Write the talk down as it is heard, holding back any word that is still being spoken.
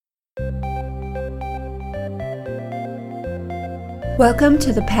Welcome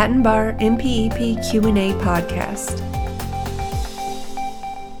to the Patent Bar MPEP Q&A podcast.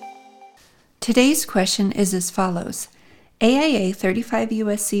 Today's question is as follows. AIA 35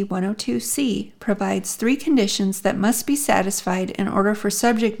 U.S.C. 102C provides three conditions that must be satisfied in order for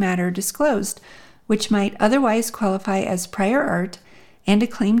subject matter disclosed, which might otherwise qualify as prior art and a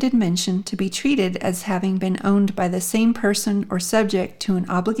claimed invention to be treated as having been owned by the same person or subject to an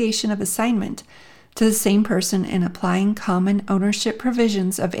obligation of assignment to the same person in applying common ownership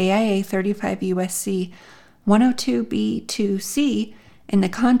provisions of AIA 35 U.S.C. 102B2C in the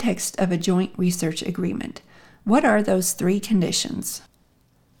context of a joint research agreement. What are those three conditions?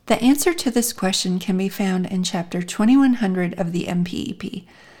 The answer to this question can be found in Chapter 2100 of the MPEP.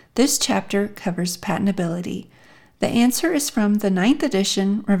 This chapter covers patentability. The answer is from the 9th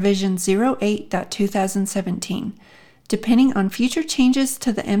edition, revision 08.2017. Depending on future changes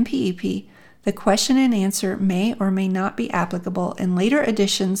to the MPEP, the question and answer may or may not be applicable in later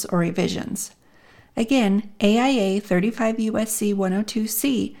editions or revisions. Again, AIA 35 U.S.C.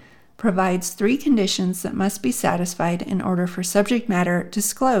 102C provides three conditions that must be satisfied in order for subject matter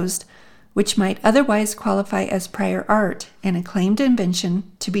disclosed, which might otherwise qualify as prior art and a claimed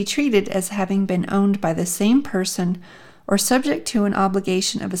invention to be treated as having been owned by the same person or subject to an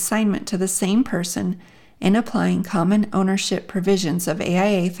obligation of assignment to the same person in applying common ownership provisions of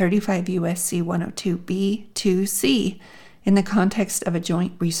AIA 35 U.S.C. 102B2C in the context of a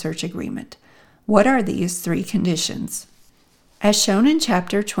joint research agreement. What are these three conditions? As shown in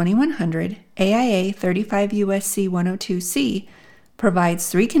Chapter 2100, AIA 35 U.S.C. 102C provides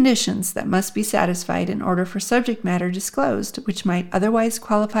three conditions that must be satisfied in order for subject matter disclosed, which might otherwise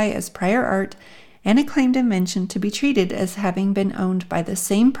qualify as prior art and a claimed invention to be treated as having been owned by the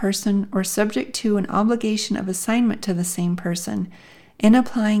same person or subject to an obligation of assignment to the same person in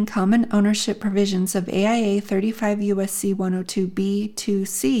applying common ownership provisions of AIA 35 U.S.C.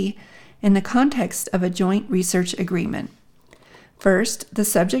 102B2C in the context of a joint research agreement. First, the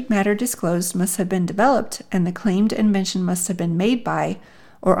subject matter disclosed must have been developed and the claimed invention must have been made by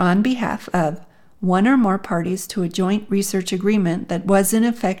or on behalf of one or more parties to a joint research agreement that was in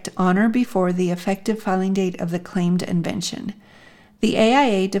effect on or before the effective filing date of the claimed invention. The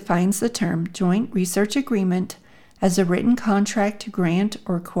AIA defines the term joint research agreement as a written contract, grant,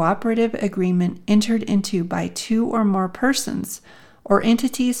 or cooperative agreement entered into by two or more persons or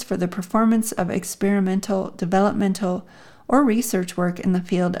entities for the performance of experimental, developmental, or research work in the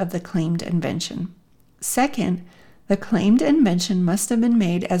field of the claimed invention. Second, the claimed invention must have been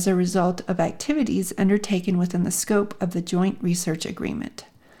made as a result of activities undertaken within the scope of the joint research agreement.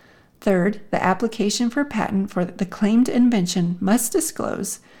 Third, the application for patent for the claimed invention must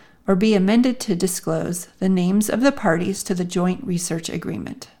disclose or be amended to disclose the names of the parties to the joint research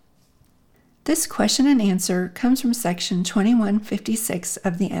agreement. This question and answer comes from Section 2156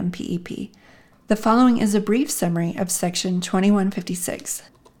 of the MPEP. The following is a brief summary of Section 2156.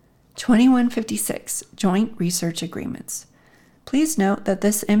 2156, Joint Research Agreements. Please note that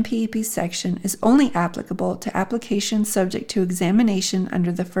this MPEP section is only applicable to applications subject to examination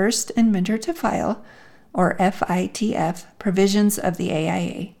under the First Inventor to File, or FITF, provisions of the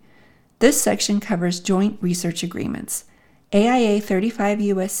AIA. This section covers joint research agreements. AIA 35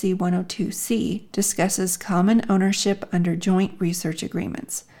 U.S.C. 102C discusses common ownership under joint research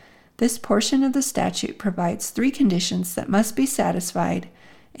agreements. This portion of the statute provides three conditions that must be satisfied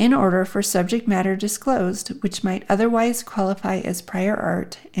in order for subject matter disclosed, which might otherwise qualify as prior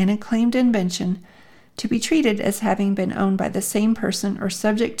art and a claimed invention, to be treated as having been owned by the same person or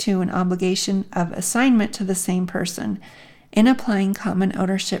subject to an obligation of assignment to the same person in applying common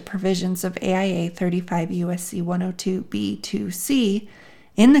ownership provisions of AIA 35 U.S.C. 102B2C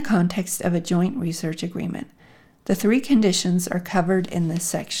in the context of a joint research agreement. The three conditions are covered in this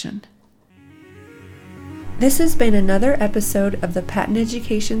section. This has been another episode of the Patent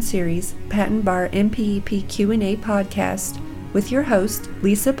Education Series Patent Bar MPEP Q&A podcast with your host,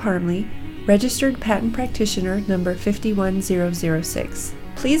 Lisa Parmley, Registered Patent Practitioner number 51006.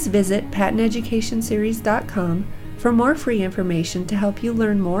 Please visit patenteducationseries.com for more free information to help you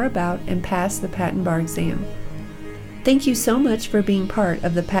learn more about and pass the Patent Bar exam. Thank you so much for being part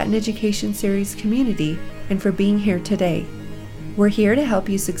of the Patent Education Series community and for being here today. We're here to help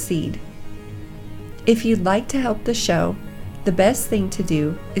you succeed. If you'd like to help the show, the best thing to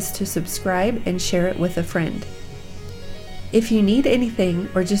do is to subscribe and share it with a friend. If you need anything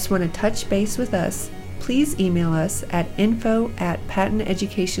or just want to touch base with us, please email us at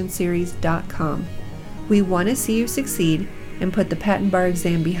info@patenteducationseries.com. We want to see you succeed and put the Patent Bar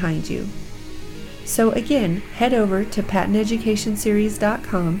exam behind you. So again, head over to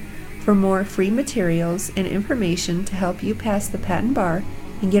patenteducationseries.com for more free materials and information to help you pass the patent bar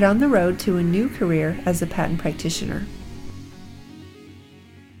and get on the road to a new career as a patent practitioner.